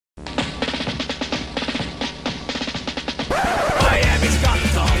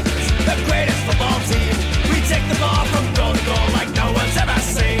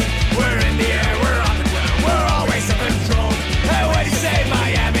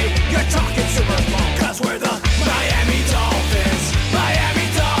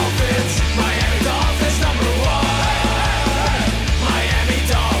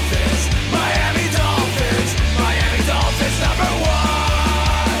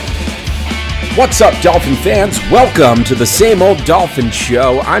What's up, Dolphin fans? Welcome to the Same Old Dolphin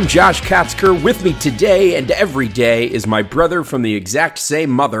Show. I'm Josh Katzker. With me today and every day is my brother from the exact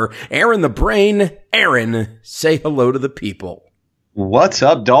same mother, Aaron the Brain. Aaron, say hello to the people. What's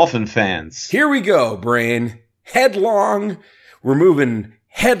up, Dolphin fans? Here we go, Brain. Headlong. We're moving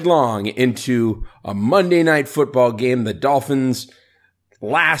headlong into a Monday Night Football game. The Dolphins'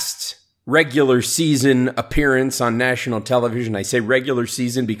 last regular season appearance on national television. I say regular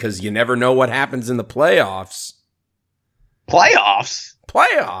season because you never know what happens in the playoffs. Playoffs?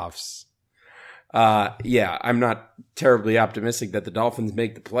 Playoffs. Yeah, I'm not terribly optimistic that the Dolphins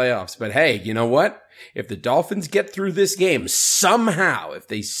make the playoffs, but hey, you know what? If the Dolphins get through this game somehow, if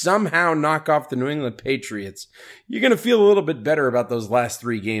they somehow knock off the New England Patriots, you're going to feel a little bit better about those last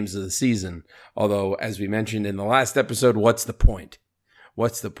 3 games of the season. Although, as we mentioned in the last episode, what's the point?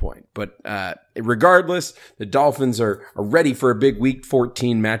 What's the point? But regardless, the Dolphins are ready for a big Week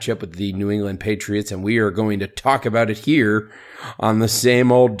 14 matchup with the New England Patriots, and we are going to talk about it here on the Same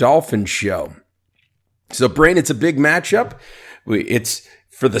Old Dolphin Show. So, Brain, it's a big matchup. It's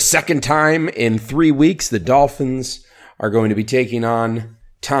for the second time in 3 weeks, the Dolphins are going to be taking on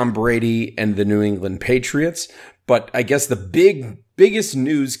Tom Brady and the New England Patriots. But I guess the biggest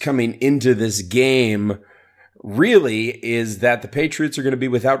news coming into this game really is that the Patriots are going to be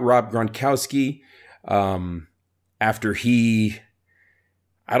without Rob Gronkowski after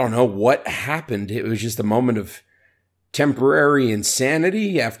I don't know what happened. It was just a moment of temporary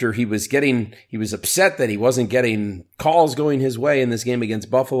insanity after he was upset that he wasn't getting calls going his way in this game against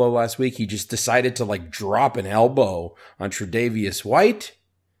Buffalo last week. He just decided to drop an elbow on Tre'Davious White.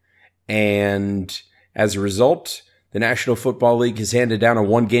 And as a result, the National Football League has handed down a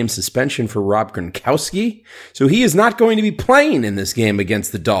 1-game suspension for Rob Gronkowski. So he is not going to be playing in this game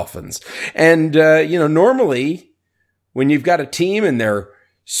against the Dolphins. And, normally when you've got a team and their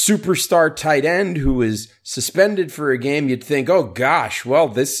superstar tight end who is suspended for a game, you'd think, oh gosh, well,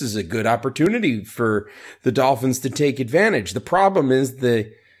 this is a good opportunity for the Dolphins to take advantage. The problem is the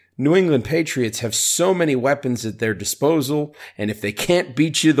New England Patriots have so many weapons at their disposal. And if they can't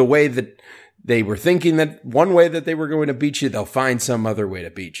beat you the way that they were thinking that one way that they were going to beat you, they'll find some other way to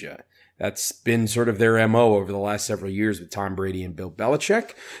beat you. That's been sort of their MO over the last several years with Tom Brady and Bill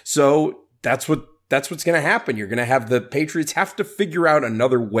Belichick. So that's what's going to happen. You're going to have the Patriots have to figure out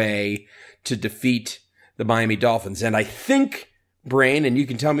another way to defeat the Miami Dolphins. And I think, Brain, and you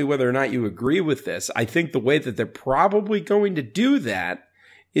can tell me whether or not you agree with this, I think the way that they're probably going to do that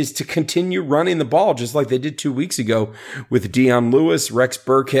is to continue running the ball just like they did 2 weeks ago with Dion Lewis, Rex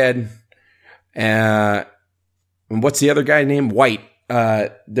Burkhead, and what's the other guy named White?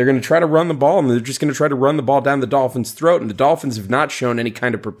 They're going to try to run the ball, and they're just going to try to run the ball down the Dolphins' throat. And the Dolphins have not shown any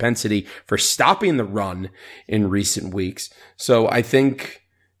kind of propensity for stopping the run in recent weeks. So I think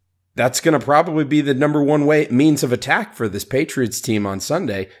that's going to probably be the number one means of attack for this Patriots team on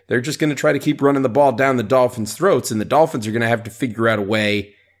Sunday. They're just going to try to keep running the ball down the Dolphins' throats, and the Dolphins are going to have to figure out a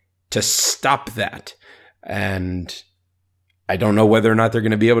way to stop that. And I don't know whether or not they're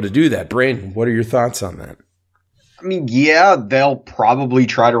going to be able to do that. Brain, what are your thoughts on that? I mean, yeah, they'll probably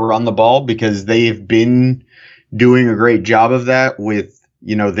try to run the ball because they've been doing a great job of that with,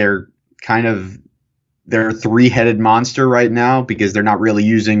 their 3-headed monster right now because they're not really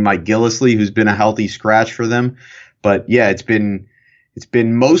using Mike Gillislee, who's been a healthy scratch for them. But yeah, it's been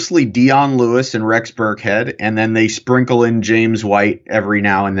mostly Dion Lewis and Rex Burkhead, and then they sprinkle in James White every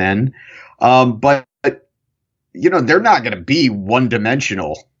now and then. But they're not going to be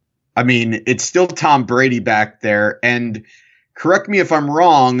one-dimensional. I mean, it's still Tom Brady back there, and correct me if I'm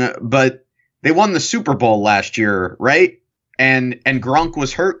wrong, but they won the Super Bowl last year, right? And Gronk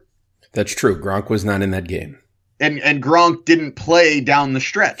was hurt. That's true. Gronk was not in that game. And Gronk didn't play down the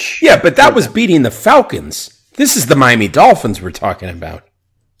stretch. Yeah, but that was beating the Falcons. This is the Miami Dolphins we're talking about.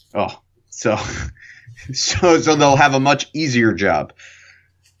 Oh, so they'll have a much easier job.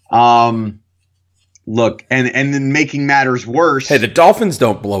 Look, and then making matters worse. Hey, the Dolphins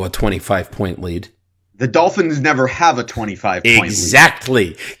don't blow a 25-point lead. The Dolphins never have a 25-point lead.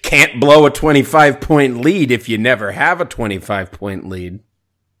 Exactly. Can't blow a 25-point lead if you never have a 25-point lead.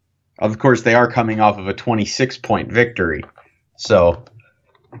 Of course, they are coming off of a 26-point victory. So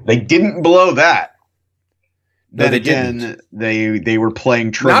they didn't blow that. No, then they again, didn't. They were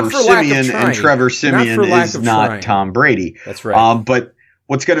playing Trevor Siemian, and Trevor Siemian is not Tom Brady. That's right. But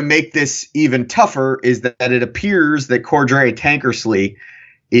what's going to make this even tougher is that it appears that Cordrea Tankersley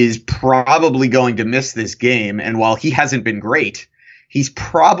is probably going to miss this game. And while he hasn't been great, he's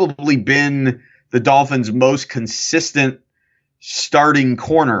probably been the Dolphins' most consistent starting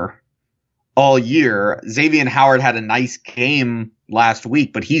corner all year. Xavier Howard had a nice game last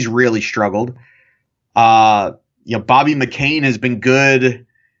week, but he's really struggled. Bobby McCain has been good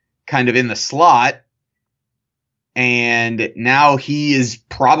kind of in the slot. And now he is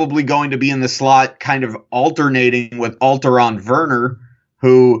probably going to be in the slot kind of alternating with Alteron Werner,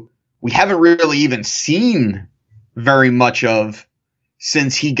 who we haven't really even seen very much of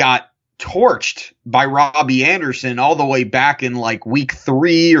since he got torched by Robbie Anderson all the way back in like week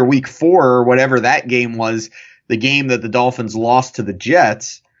 3 or week 4 or whatever that game was, the game that the Dolphins lost to the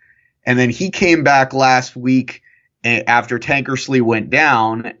Jets. And then he came back last week after Tankersley went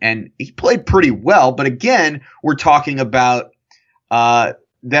down, and he played pretty well. But again, we're talking about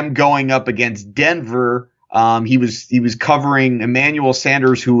them going up against Denver. He was covering Emmanuel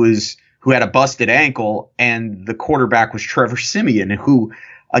Sanders, who had a busted ankle, and the quarterback was Trevor Siemian, who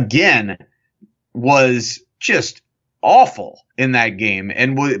again was just awful in that game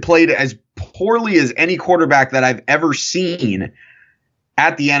and played as poorly as any quarterback that I've ever seen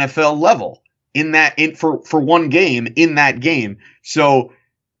at the NFL level for one game in that game. So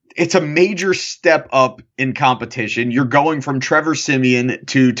it's a major step up in competition. You're going from Trevor Siemian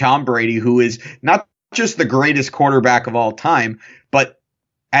to Tom Brady, who is not just the greatest quarterback of all time, but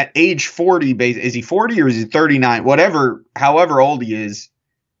at age 40, is he 40 or is he 39? However old he is,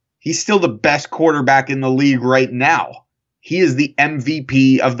 he's still the best quarterback in the league right now. He is the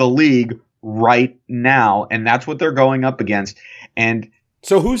MVP of the league right now, and that's what they're going up against. And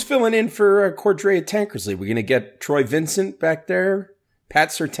so who's filling in for Cordrea Tankersley? We're going to get Troy Vincent back there? Pat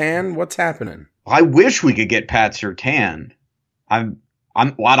Surtain? What's happening? I wish we could get Pat Surtain. I'm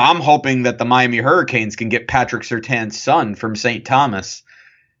hoping that the Miami Hurricanes can get Patrick Surtain's son from St. Thomas.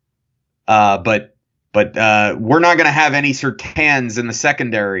 But we're not going to have any Surtains in the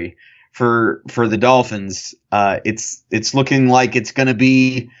secondary for the Dolphins. It's looking like it's going to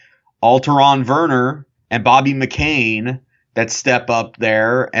be Alteron Werner and Bobby McCain that step up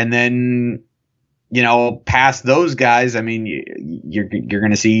there, and then past those guys, I mean, you're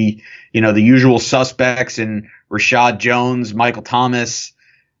going to see the usual suspects in Rashad Jones, Michael Thomas,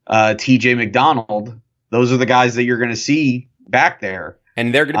 T.J. McDonald. Those are the guys that you're going to see back there.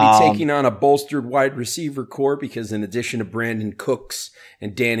 And they're going to be taking on a bolstered wide receiver core because in addition to Brandon Cooks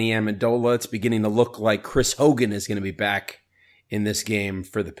and Danny Amendola, it's beginning to look like Chris Hogan is going to be back in this game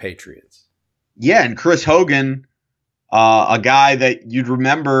for the Patriots. Yeah, and Chris Hogan, a guy that you'd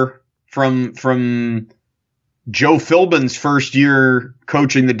remember from Joe Philbin's first year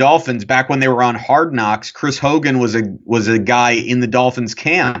coaching the Dolphins back when they were on Hard Knocks. Chris Hogan was a guy in the Dolphins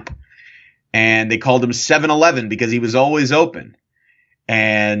camp, and they called him 7-Eleven because he was always open.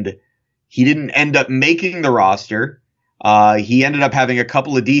 And he didn't end up making the roster. He ended up having a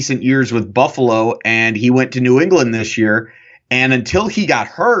couple of decent years with Buffalo, and he went to New England this year. And until he got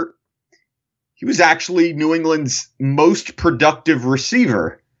hurt, he was actually New England's most productive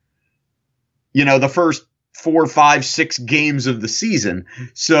receiver, the first 4, 5, 6 games of the season.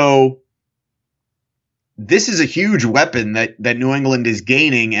 So this is a huge weapon that New England is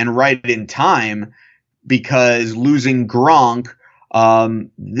gaining, and right in time, because losing Gronk,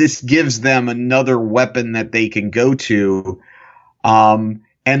 this gives them another weapon that they can go to. And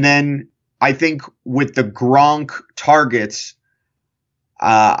then I think with the Gronk targets,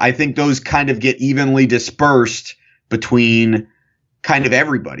 I think those kind of get evenly dispersed between kind of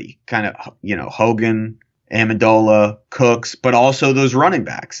everybody, Hogan, Amendola, Cooks, but also those running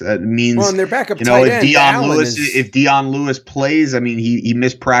backs. That means, and their backup tight end, if Dion Lewis plays, I mean, he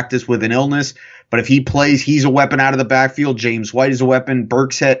missed practice with an illness, but if he plays, he's a weapon out of the backfield. James White is a weapon.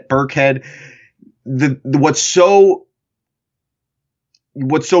 Burkhead.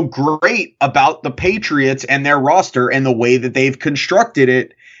 What's so great about the Patriots and their roster and the way that they've constructed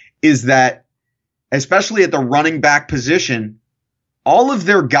it is that, especially at the running back position, all of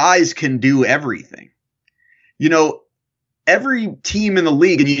their guys can do everything. Every team in the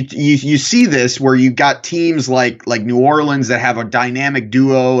league, and you see this where you got teams like New Orleans that have a dynamic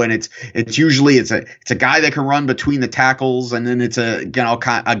duo, and it's usually a guy that can run between the tackles, and then it's a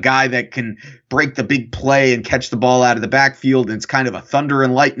guy that can break the big play and catch the ball out of the backfield, and it's kind of a thunder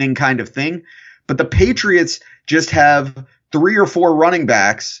and lightning kind of thing. But the Patriots just have 3 or 4 running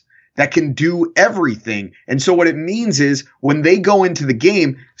backs that can do everything. And so what it means is when they go into the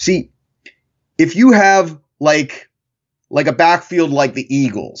game, see, if you have like a backfield like the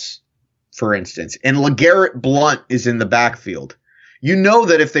Eagles, for instance, and LeGarrette Blount is in the backfield, you know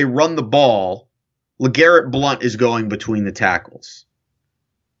that if they run the ball, LeGarrette Blount is going between the tackles,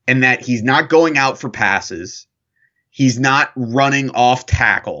 and that he's not going out for passes. He's not running off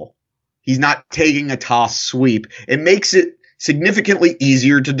tackle. He's not taking a toss sweep. It makes it significantly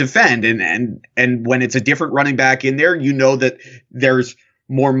easier to defend. And when it's a different running back in there, you know that there's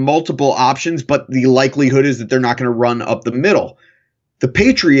more multiple options, but the likelihood is that they're not going to run up the middle. The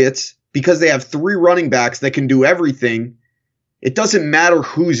Patriots, because they have 3 running backs that can do everything, it doesn't matter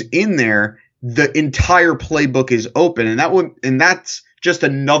who's in there. The entire playbook is open. And that's just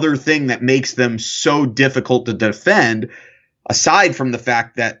another thing that makes them so difficult to defend, aside from the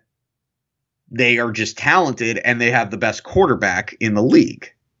fact that they are just talented and they have the best quarterback in the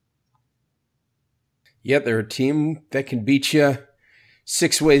league. Yeah, they're a team that can beat you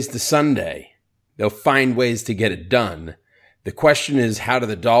 6 ways to Sunday. They'll find ways to get it done. The question is, how do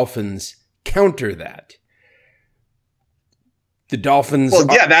the Dolphins counter that? The Dolphins... Well,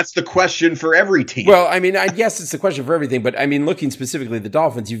 yeah, that's the question for every team. Well, I mean, I guess it's the question for everything, but I mean, looking specifically at the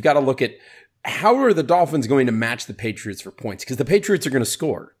Dolphins, you've got to look at how are the Dolphins going to match the Patriots for points? Because the Patriots are going to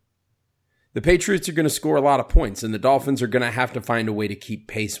score. The Patriots are going to score a lot of points, and the Dolphins are going to have to find a way to keep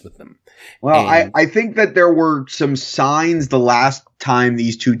pace with them. Well, I think that there were some signs the last time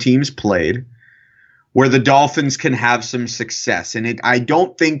these two teams played where the Dolphins can have some success. And I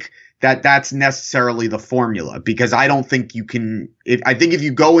don't think that that's necessarily the formula, because I don't think you can – I think if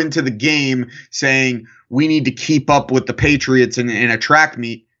you go into the game saying we need to keep up with the Patriots in a track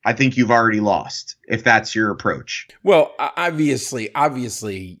meet, I think you've already lost if that's your approach. Well, obviously,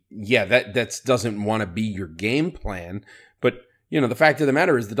 yeah, that doesn't want to be your game plan. But, you know, the fact of the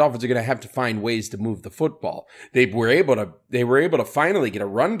matter is the Dolphins are going to have to find ways to move the football. They were able to finally get a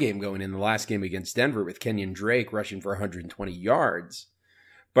run game going in the last game against Denver with Kenyon Drake rushing for 120 yards.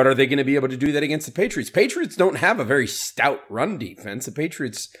 But are they going to be able to do that against the Patriots? Patriots don't have a very stout run defense. The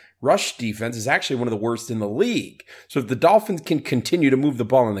Patriots' rush defense is actually one of the worst in the league. So if the Dolphins can continue to move the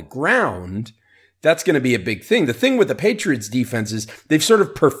ball on the ground, that's going to be a big thing. The thing with the Patriots defense is they've sort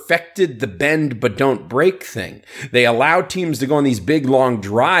of perfected the bend but don't break thing. They allow teams to go on these big long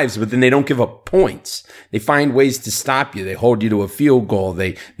drives, but then they don't give up points. They find ways to stop you. They hold you to a field goal.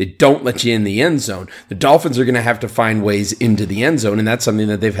 They don't let you in the end zone. The Dolphins are going to have to find ways into the end zone, and that's something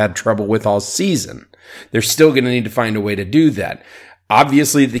that they've had trouble with all season. They're still going to need to find a way to do that.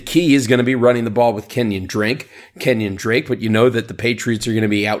 Obviously, the key is going to be running the ball with Kenyon Drake, but you know that the Patriots are going to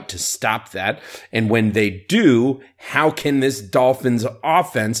be out to stop that. And when they do, how can this Dolphins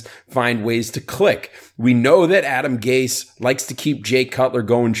offense find ways to click? We know that Adam Gase likes to keep Jay Cutler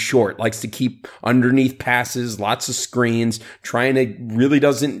going short, likes to keep underneath passes, lots of screens,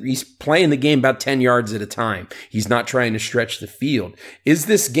 he's playing the game about 10 yards at a time. He's not trying to stretch the field. Is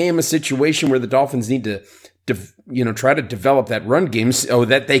this game a situation where the Dolphins need to try to develop that run game so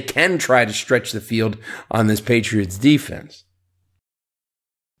that they can try to stretch the field on this Patriots defense?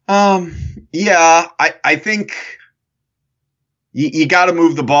 Yeah, I think you got to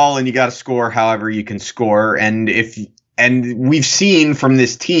move the ball and you got to score however you can score. And we've seen from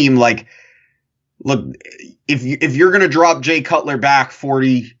this team, like, look, if you're going to drop Jay Cutler back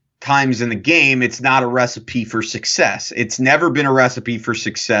 40 times in the game, it's not a recipe for success. It's never been a recipe for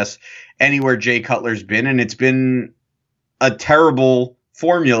success anywhere Jay Cutler's been, and it's been a terrible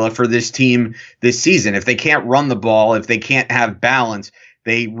formula for this team this season. If they can't run the ball, if they can't have balance,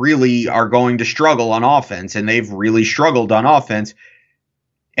 they really are going to struggle on offense, and they've really struggled on offense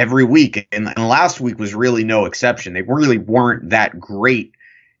every week, and last week was really no exception. They really weren't that great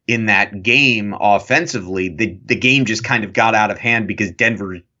in that game offensively. The game just kind of got out of hand because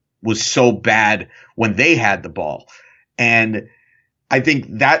Denver was so bad when they had the ball. And I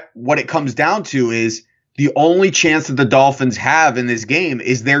think that what it comes down to is the only chance that the Dolphins have in this game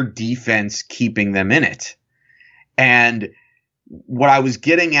is their defense keeping them in it. And what I was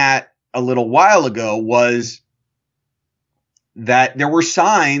getting at a little while ago was that there were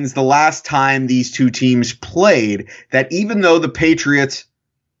signs the last time these two teams played that even though the Patriots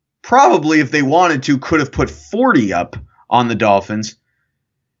probably, if they wanted to, could have put 40 up on the Dolphins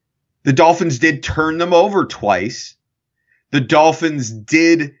did turn them over twice. The Dolphins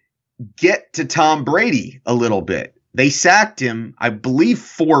did get to Tom Brady a little bit. They sacked him, I believe,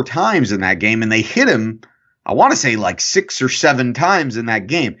 4 times in that game, and they hit him, I want to say, like 6 or 7 times in that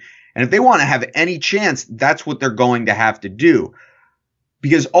game. And if they want to have any chance, that's what they're going to have to do.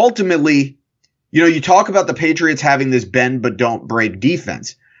 Because ultimately, you talk about the Patriots having this bend but don't break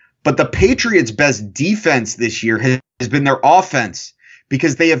defense. But the Patriots' best defense this year has been their offense,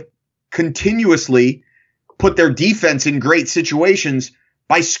 because they have continuously put their defense in great situations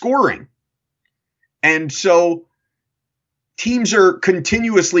by scoring. And so teams are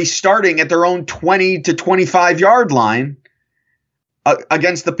continuously starting at their own 20 to 25 yard line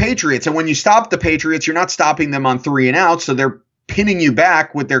against the Patriots. And when you stop the Patriots, you're not stopping them on 3 and out. So they're pinning you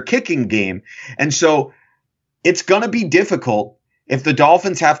back with their kicking game. And so it's going to be difficult if the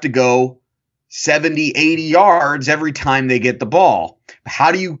Dolphins have to go 70, 80 yards every time they get the ball.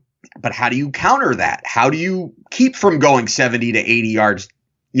 How do you counter that? How do you keep from going 70 to 80 yards,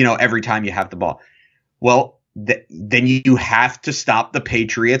 every time you have the ball? Well, then you have to stop the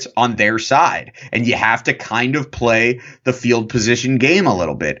Patriots on their side, and you have to kind of play the field position game a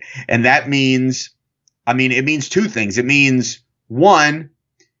little bit. And that means, it means two things. It means, one,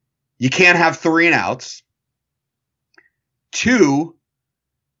 you can't have 3 and outs. 2,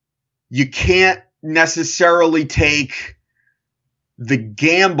 you can't necessarily take the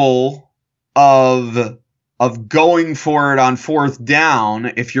gamble of going for it on 4th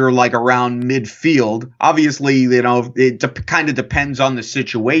down if you're like around midfield. Obviously, it kind of depends on the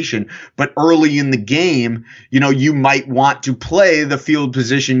situation, but early in the game, you might want to play the field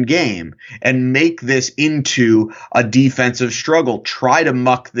position game and make this into a defensive struggle. Try to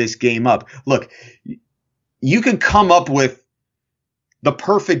muck this game up. Look, you can come up with the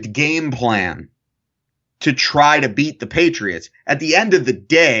perfect game plan to try to beat the Patriots. At the end of the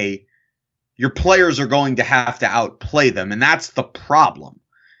day, your players are going to have to outplay them. And that's the problem,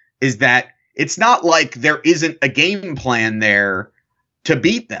 is that it's not like there isn't a game plan there to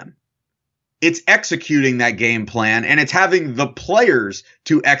beat them. It's executing that game plan, and it's having the players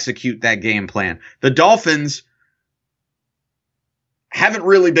to execute that game plan. The Dolphins haven't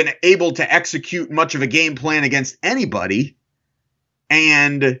really been able to execute much of a game plan against anybody.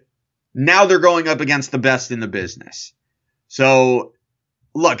 And now they're going up against the best in the business. So,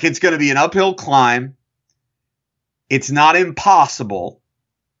 look, it's going to be an uphill climb. It's not impossible,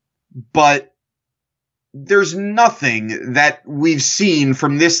 but there's nothing that we've seen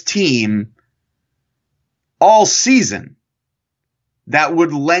from this team all season that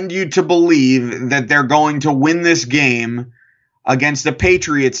would lend you to believe that they're going to win this game against a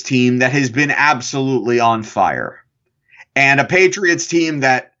Patriots team that has been absolutely on fire. And a Patriots team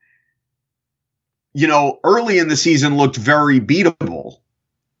that, early in the season looked very beatable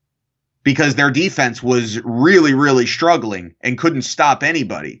because their defense was really, really struggling and couldn't stop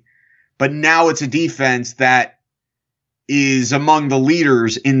anybody. But now it's a defense that is among the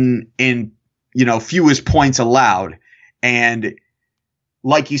leaders in fewest points allowed. And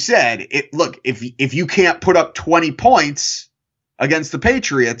like you said, if you can't put up 20 points against the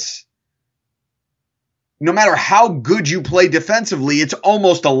Patriots, no matter how good you play defensively, it's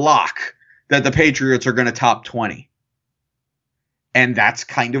almost a lock that the Patriots are going to top 20. And that's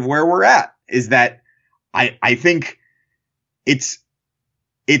kind of where we're at, is that I think it's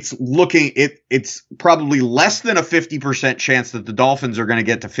probably less than a 50% chance that the Dolphins are going to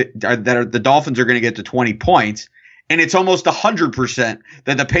get to 20 points. And it's almost 100%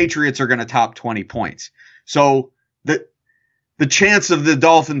 that the Patriots are going to top 20 points. So the chance of the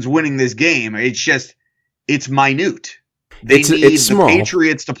Dolphins winning this game, it's minute. They need the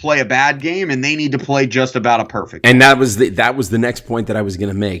Patriots to play a bad game, and they need to play just about a perfect game. And that was the next point that I was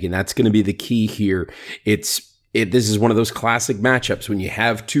going to make, and that's going to be the key here. This is one of those classic matchups when you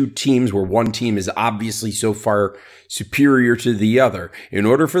have two teams where one team is obviously so far superior to the other. In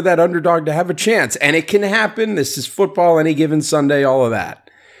order for that underdog to have a chance, and it can happen, this is football, any given Sunday, all of that.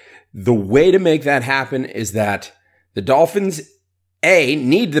 The way to make that happen is that the Dolphins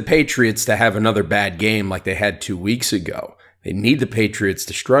need the Patriots to have another bad game like they had 2 weeks ago. They need the Patriots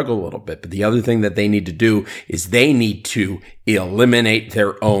to struggle a little bit. But the other thing that they need to do is they need to eliminate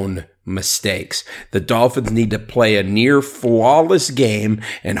their own mistakes. The Dolphins need to play a near flawless game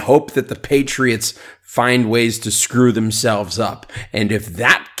and hope that the Patriots find ways to screw themselves up. And if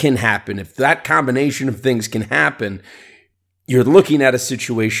that can happen, if that combination of things can happen, you're looking at a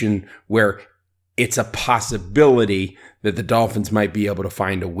situation where it's a possibility that the Dolphins might be able to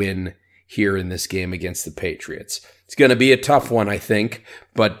find a win here in this game against the Patriots. It's going to be a tough one, I think.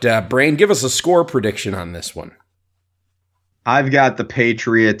 But, Brain, give us a score prediction on this one. I've got the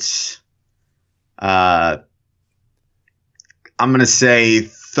Patriots. I'm going to say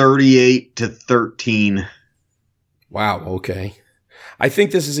 38-13. Wow, okay. I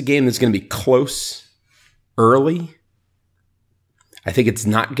think this is a game that's going to be close early. I think it's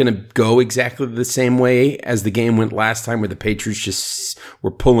not going to go exactly the same way as the game went last time, where the Patriots just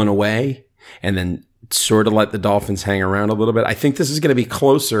were pulling away and then sort of let the Dolphins hang around a little bit. I think this is going to be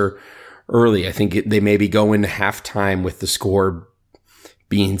closer early. I think they maybe go into halftime with the score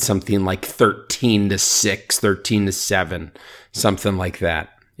being something like 13-6, 13-7, something like that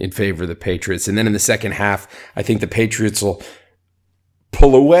in favor of the Patriots. And then in the second half, I think the Patriots will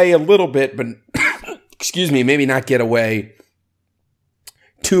pull away a little bit, but excuse me, maybe not get away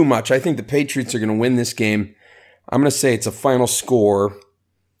too much. I think the Patriots are going to win this game. I'm going to say it's a final score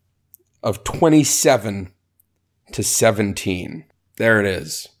of 27-17. 17. There it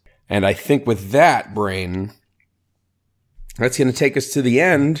is. And I think with that, Brain, that's going to take us to the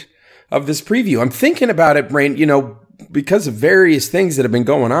end of this preview. I'm thinking about it, Brain, because of various things that have been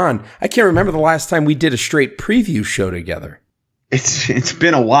going on. I can't remember the last time we did a straight preview show together. It's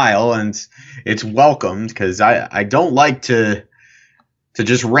been a while, and it's welcomed because I don't like to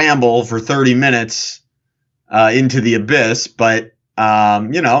just ramble for 30 minutes into the abyss, but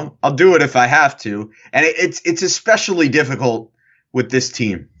I'll do it if I have to. And it's especially difficult with this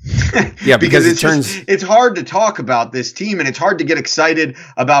team. Yeah, because it's hard to talk about this team, and it's hard to get excited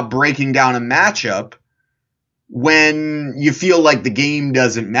about breaking down a matchup when you feel like the game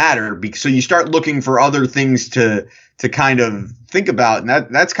doesn't matter. So you start looking for other things to kind of think about.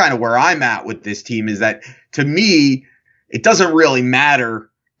 And that's kind of where I'm at with this team, is that to me, it doesn't really matter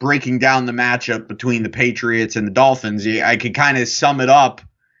breaking down the matchup between the Patriots and the Dolphins. I could kind of sum it up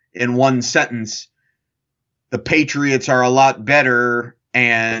in one sentence. The Patriots are a lot better,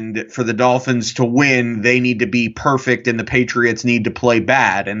 and for the Dolphins to win, they need to be perfect, and the Patriots need to play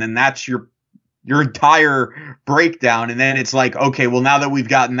bad. And then that's your entire breakdown. And then it's like, okay, well, now that we've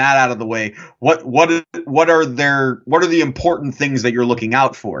gotten that out of the way, what are the important things that you're looking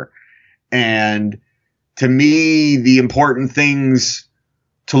out for? And to me, the important things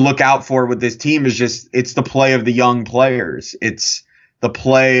to look out for with this team is it's the play of the young players. It's the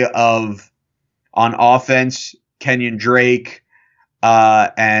play of, on offense, Kenyon Drake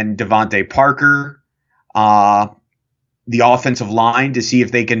and Devontae Parker. The offensive line, to see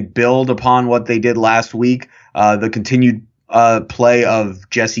if they can build upon what they did last week. The continued play of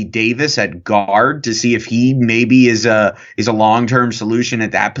Jesse Davis at guard, to see if he maybe is a long-term solution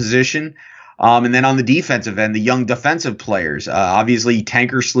at that position. And then on the defensive end, the young defensive players. Obviously,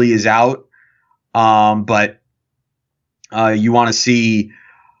 Tankersley is out, but you want to see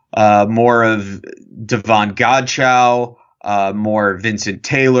more of Devon Godchow, more Vincent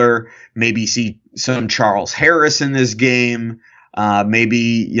Taylor, maybe see some Charles Harris in this game,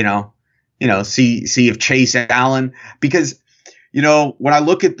 maybe, see if Chase Allen, because, when I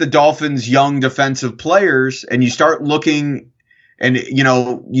look at the Dolphins' young defensive players and you start looking, and,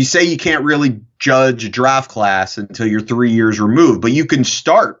 you say you can't really judge a draft class until you're 3 years removed, but you can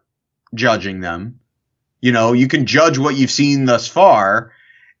start judging them. You can judge what you've seen thus far.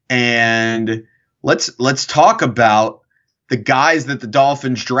 And let's talk about the guys that the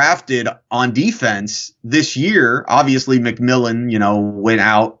Dolphins drafted on defense this year. Obviously, McMillan, went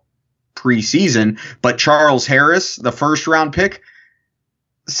out preseason, but Charles Harris, the first round pick,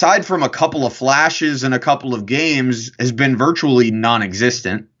 aside from a couple of flashes and a couple of games, has been virtually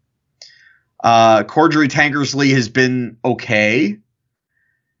non-existent. Cordry Tankersley has been okay.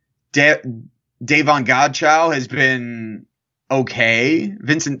 Davon Godchow has been okay.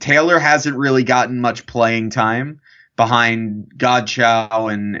 Vincent Taylor hasn't really gotten much playing time behind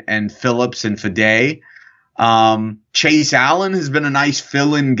Godchow and Phillips and Fade. Chase Allen has been a nice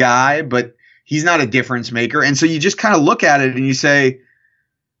fill-in guy, but he's not a difference maker. And so you just kind of look at it and you say,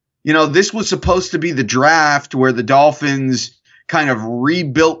 this was supposed to be the draft where the Dolphins kind of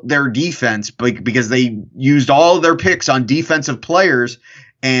rebuilt their defense because they used all of their picks on defensive players.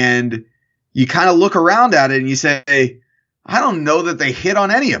 And you kind of look around at it and you say, I don't know that they hit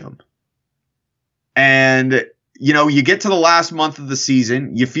on any of them. And, you get to the last month of the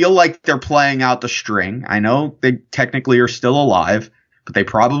season, you feel like they're playing out the string. I know they technically are still alive, but they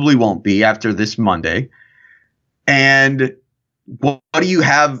probably won't be after this Monday. And what do you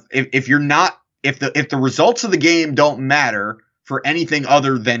have if the results of the game don't matter for anything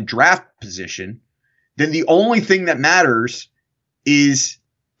other than draft position, then the only thing that matters is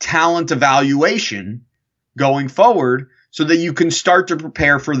talent evaluation going forward, so that you can start to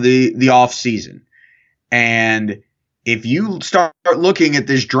prepare for the off season. And if you start looking at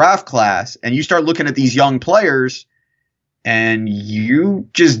this draft class and you start looking at these young players and you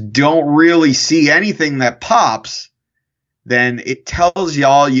just don't really see anything that pops, then it tells you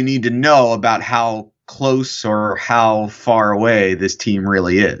all you need to know about how close or how far away this team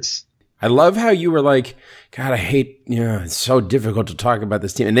really is. I love how you were like, God, I hate, it's so difficult to talk about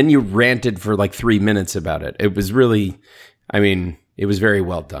this team. And then you ranted for like 3 minutes about it. It was really, it was very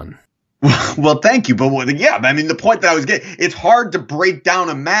well done. Well, thank you. But the point that I was getting, it's hard to break down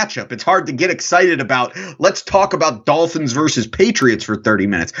a matchup. It's hard to get excited about, let's talk about Dolphins versus Patriots for 30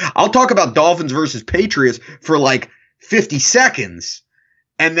 minutes. I'll talk about Dolphins versus Patriots for like 50 seconds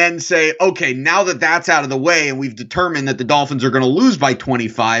and then say, okay, now that that's out of the way and we've determined that the Dolphins are going to lose by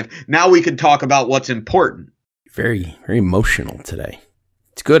 25, now we can talk about what's important. Very, very emotional today.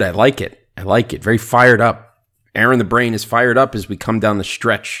 It's good. I like it. Very fired up. Aaron the Brain is fired up as we come down the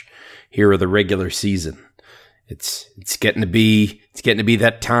stretch here of the regular season. It's getting to be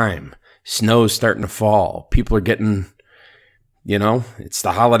that time. Snow's starting to fall. People are getting, it's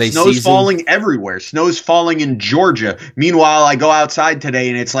the holiday season. Snow's falling everywhere. Snow's falling in Georgia. Meanwhile, I go outside today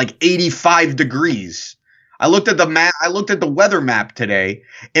and it's like 85 degrees. I looked at the weather map today,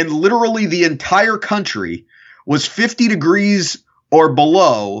 and literally the entire country was 50 degrees or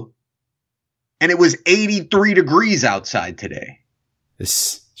below, and it was 83 degrees outside today.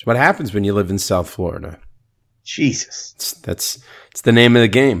 This is what happens when you live in South Florida. Jesus. It's the name of the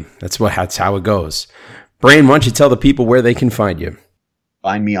game. That's how it goes. Brain, why don't you tell the people where they can find you?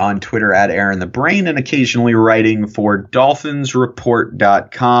 Find me on Twitter at Aaron the Brain, and occasionally writing for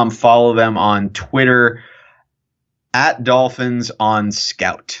DolphinsReport.com. Follow them on Twitter at Dolphins on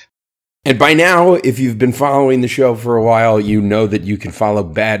Scout. And by now, if you've been following the show for a while, you know that you can follow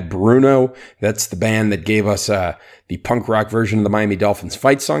Bad Bruno. That's the band that gave us the punk rock version of the Miami Dolphins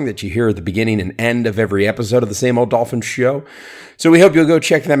fight song that you hear at the beginning and end of every episode of the Same Old Dolphins show. So we hope you'll go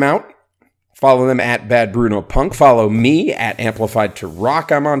check them out. Follow them at Bad Bruno Punk. Follow me at Amplified to Rock.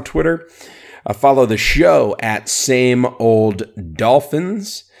 I'm on Twitter. Follow the show at Same Old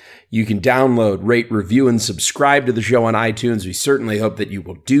Dolphins. You can download, rate, review, and subscribe to the show on iTunes. We certainly hope that you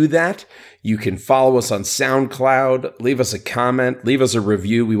will do that. You can follow us on SoundCloud. Leave us a comment. Leave us a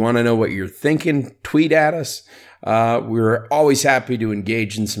review. We want to know what you're thinking. Tweet at us. We're always happy to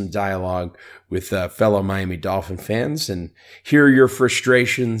engage in some dialogue with fellow Miami Dolphin fans and hear your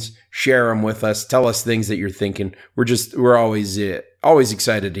frustrations. Share them with us. Tell us things that you're thinking. We're always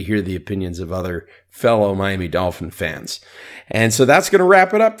excited to hear the opinions of other fellow Miami Dolphin fans. And so that's going to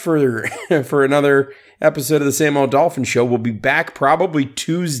wrap it up for another episode of the Same Old Dolphin Show. We'll be back probably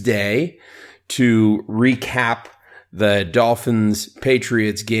Tuesday to recap the Dolphins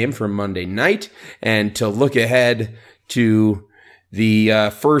Patriots game from Monday night and to look ahead to the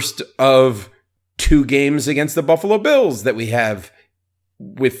first of 2 games against the Buffalo Bills that we have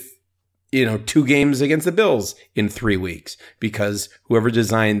with 2 games against the Bills in 3 weeks, because whoever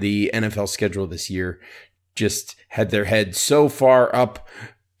designed the NFL schedule this year just had their head so far up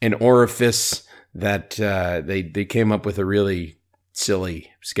an orifice that they came up with a really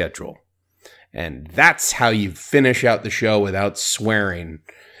silly schedule. And that's how you finish out the show without swearing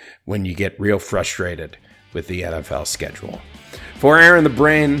when you get real frustrated with the NFL schedule. For Aaron the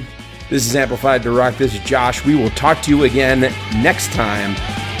Brain, this is Amplified to Rock. This is Josh. We will talk to you again next time.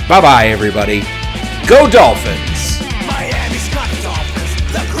 Bye-bye, everybody. Go Dolphins!